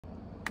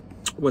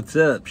What's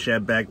up?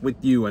 Shab back with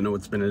you. I know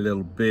it's been a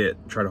little bit.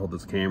 Try to hold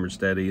this camera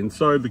steady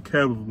inside the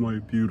cab of my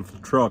beautiful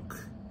truck.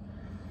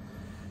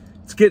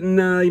 It's getting,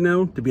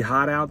 to be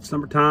hot out. It's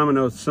summertime. I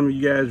know some of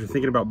you guys are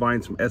thinking about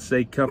buying some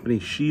SA company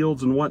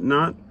shields and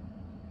whatnot.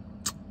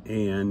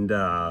 And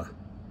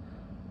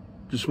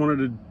just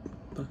wanted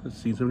to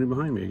see somebody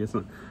behind me. I guess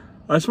not.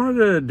 I just wanted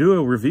to do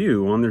a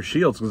review on their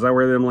shields because I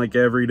wear them like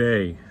every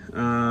day.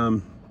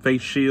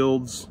 Face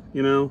shields,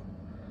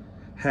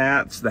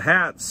 hats. The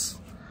hats.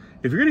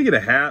 If you're gonna get a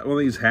hat, one of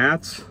these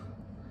hats,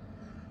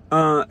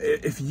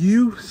 if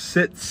you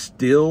sit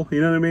still,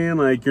 you know what I mean?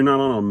 Like you're not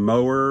on a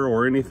mower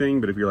or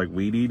anything, but if you're like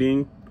weed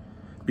eating,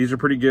 these are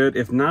pretty good.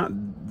 If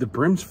not, the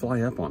brims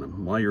fly up on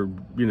them while you're,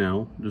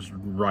 just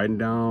riding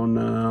down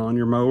on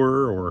your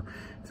mower, or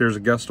if there's a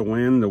gust of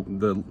wind,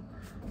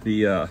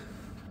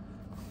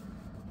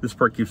 this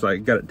part keeps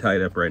like, got it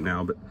tied up right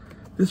now, but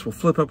this will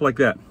flip up like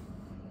that.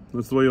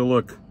 That's the way you'll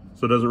look.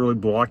 So it doesn't really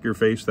block your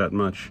face that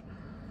much.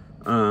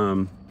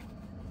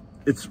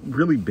 It's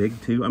really big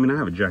too. I mean, I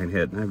have a giant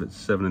head, and I have a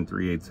 7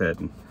 3/8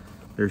 head, and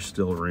there's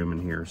still room in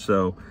here.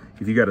 So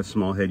if you got a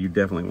small head, you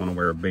definitely want to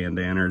wear a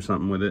bandana or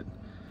something with it.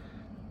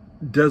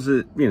 Does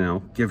it,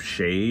 give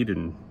shade?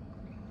 And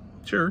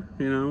sure,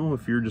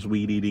 if you're just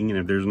weed eating and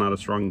if there's not a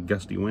strong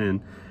gusty wind,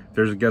 if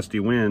there's a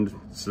gusty wind,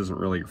 this isn't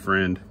really your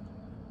friend.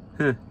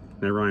 That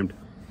rhymed.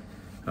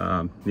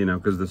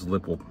 Because this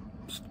lip will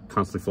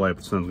constantly fly up,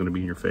 the sun's going to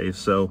be in your face.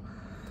 So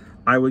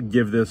I would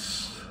give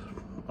this,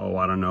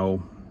 I don't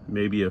know,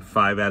 maybe a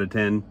 5 out of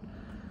 10.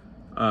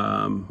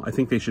 I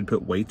think they should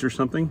put weights or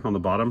something on the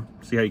bottom.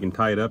 See how you can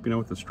tie it up,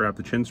 with the strap,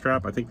 the chin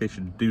strap? I think they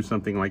should do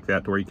something like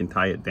that to where you can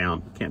tie it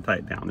down. You can't tie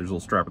it down. There's a little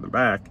strap in the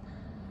back,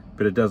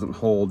 but it doesn't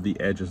hold the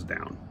edges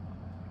down.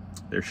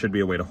 There should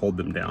be a way to hold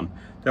them down.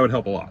 That would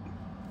help a lot.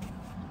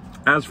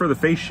 As for the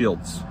face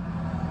shields,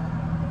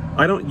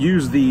 I don't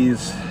use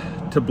these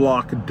to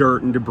block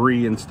dirt and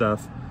debris and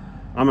stuff.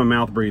 I'm a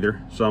mouth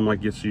breather, so I'm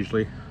like this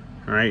usually,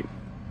 all right?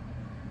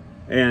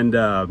 And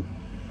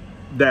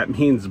that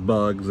means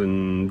bugs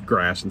and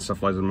grass and stuff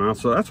flies in my mouth.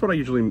 So that's what I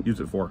usually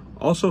use it for.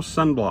 Also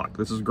sunblock.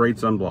 This is great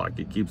sunblock.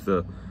 It keeps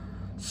the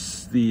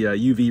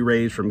UV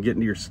rays from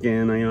getting to your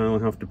skin. I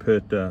don't have to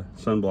put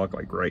sunblock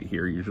like right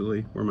here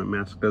usually where my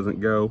mask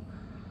doesn't go.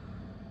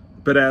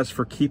 But as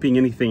for keeping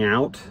anything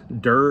out,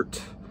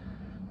 dirt,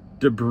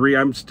 debris,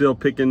 I'm still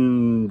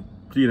picking,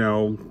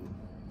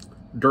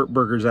 dirt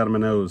burgers out of my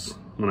nose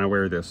when I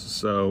wear this.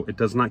 So it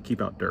does not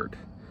keep out dirt.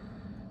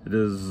 It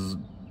does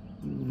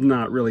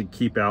not really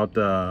keep out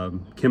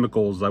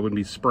chemicals I wouldn't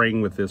be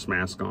spraying with this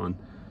mask on.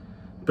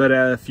 But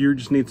if you're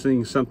just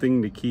needing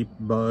something to keep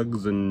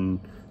bugs and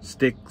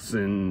sticks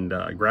and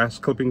grass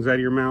clippings out of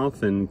your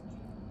mouth and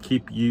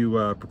keep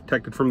you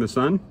protected from the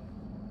sun,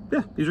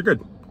 yeah, these are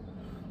good.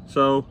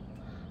 So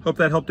hope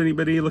that helped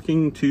anybody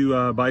looking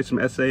to buy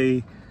some SA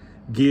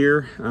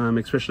gear,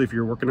 especially if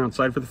you're working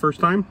outside for the first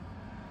time.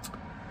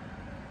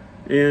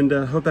 And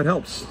hope that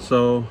helps.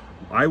 So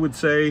I would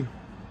say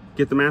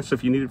get the mask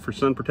if you need it for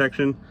sun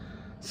protection.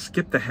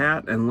 Skip the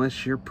hat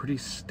unless you're pretty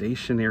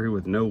stationary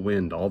with no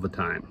wind all the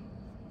time.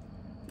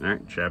 All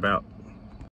right, Shab out.